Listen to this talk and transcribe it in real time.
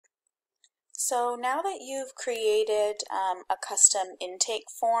So now that you've created a custom intake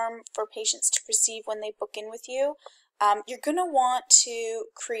form for patients to receive when they book in with you, you're going to want to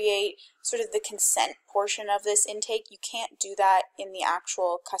create sort of the consent portion of this intake. You can't do that in the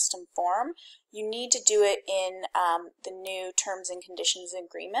actual custom form. You need to do it in the new terms and conditions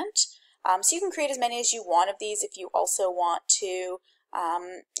agreement. So you can create as many as you want of these if you also want to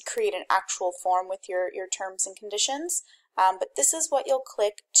create an actual form with your terms and conditions. But this is what you'll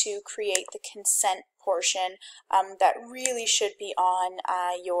click to create the consent portion that really should be on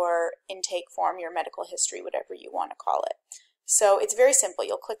your intake form, your medical history, whatever you want to call it. So it's very simple.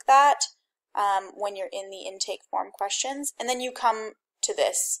 You'll click that when you're in the intake form questions, and then you come to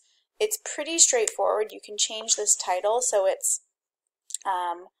this. It's pretty straightforward. You can change this title, so it's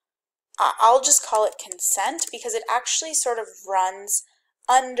I'll just call it consent because it actually sort of runs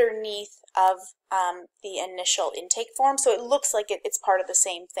underneath of the initial intake form, so it looks like it's part of the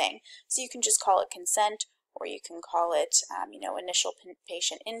same thing. So you can just call it consent, or you can call it initial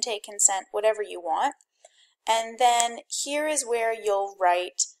patient intake consent, whatever you want. And then here is where you'll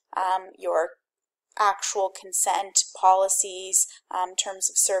write your actual consent policies, terms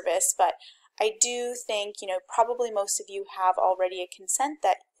of service. But I do think probably most of you have already a consent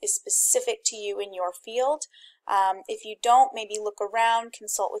that is specific to you in your field. If you don't, maybe look around,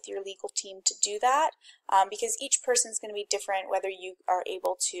 consult with your legal team to do that, because each person is going to be different, whether you are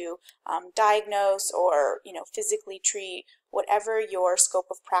able to diagnose or physically treat. Whatever your scope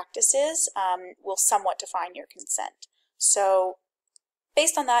of practice is will somewhat define your consent. So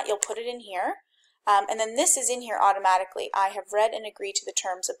based on that, you'll put it in here. And then this is in here automatically. I have read and agreed to the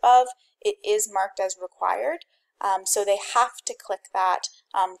terms above. It is marked as required. So they have to click that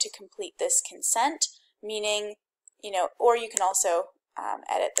to complete this consent, meaning, or you can also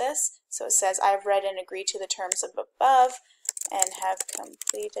edit this. So it says, I've read and agreed to the terms of above and have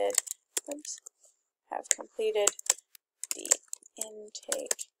completed the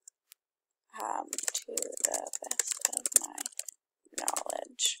intake to the best of my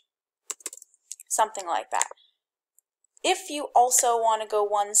knowledge. Something like that. If you also want to go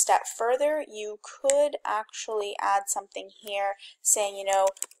one step further, you could actually add something here saying,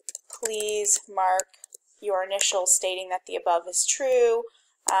 please mark your initials stating that the above is true,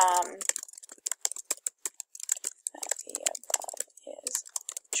 that the above is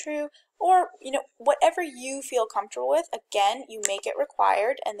true, or whatever you feel comfortable with. Again, you make it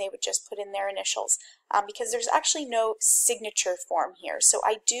required and they would just put in their initials because there's actually no signature form here. So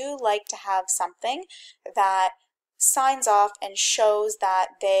I do like to have something that signs off and shows that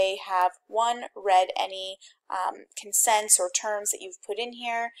they have, one, read any consents or terms that you've put in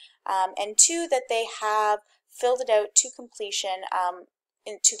here, and two, that they have filled it out to completion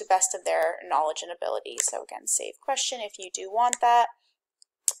to the best of their knowledge and ability. So again, save question if you do want that.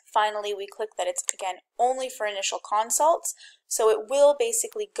 Finally, we click that it's, again, only for initial consults, so it will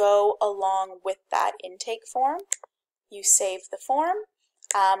basically go along with that intake form. You save the form.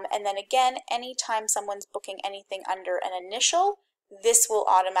 And then again, anytime someone's booking anything under an initial, this will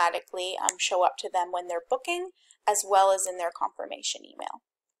automatically show up to them when they're booking, as well as in their confirmation email.